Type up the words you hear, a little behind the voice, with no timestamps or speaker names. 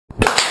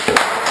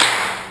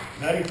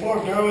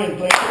94, Darwin,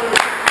 play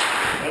first.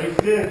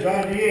 95,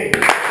 John D.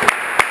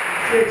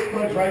 6,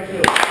 punch right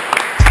field.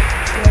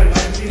 7,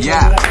 19,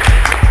 yeah.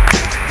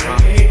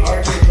 98,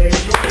 Archer, play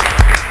short.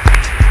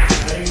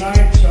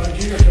 99, Sean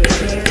Jr., play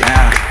center.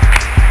 Yeah.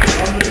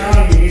 On the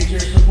ground, you need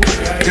your support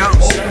guys. Go.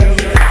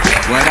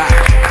 What up?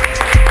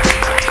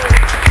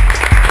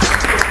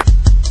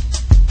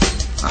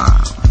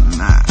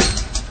 Nah.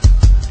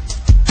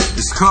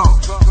 It's cool.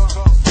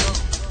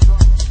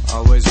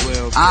 Always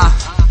will.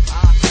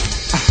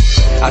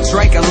 I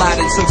drank a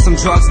lot and took some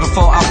drugs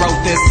before I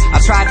wrote this.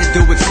 I tried to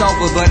do it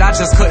sober, but I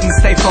just couldn't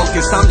stay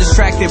focused. I'm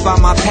distracted by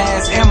my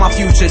past and my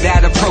future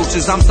that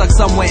approaches. I'm stuck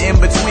somewhere in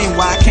between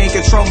where I can't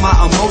control my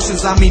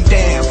emotions. I mean,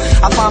 damn,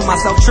 I find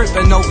myself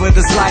tripping over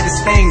the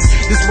slightest things.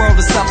 This world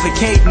is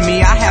suffocating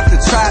me, I have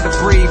to try to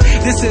breathe.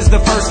 This is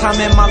the first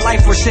time in my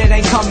life where shit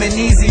ain't coming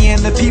easy,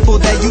 and the people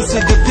that used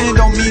to depend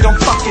on me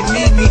don't fucking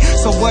need me.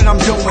 So what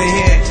I'm doing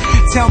here,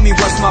 tell me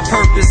what's my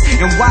purpose,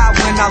 and why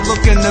when I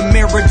look in the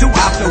mirror do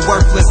I feel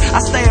worthless? I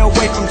stay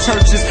away from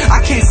churches,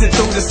 I can't sit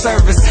through the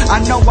service. I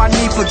know I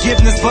need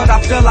forgiveness, but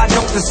I feel I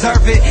don't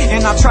deserve it.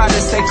 And I try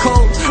to stay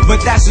cool, but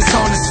that's just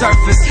on the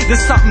surface.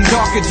 There's something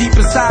darker deep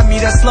inside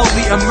me that's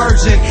slowly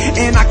emerging,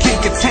 and I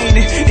can't contain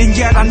it, and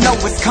yet I know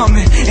it's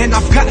coming. And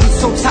I've gotten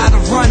so tired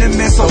of running,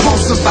 man, so won't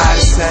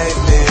somebody save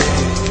me?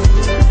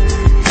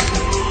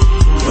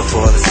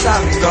 Before the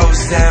sun goes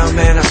down,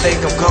 man, I think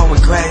I'm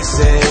going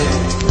crazy.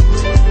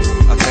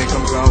 I think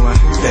I'm going.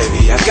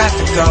 Baby, I've got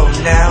to go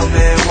now,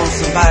 man, won't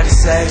somebody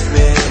save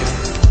me?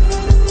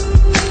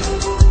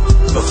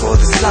 Before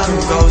the sun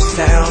goes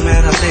down,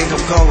 man, I think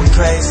I'm going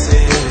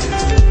crazy.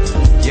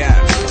 Yeah,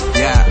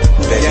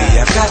 Baby,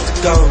 I've got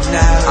to go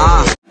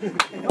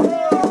now.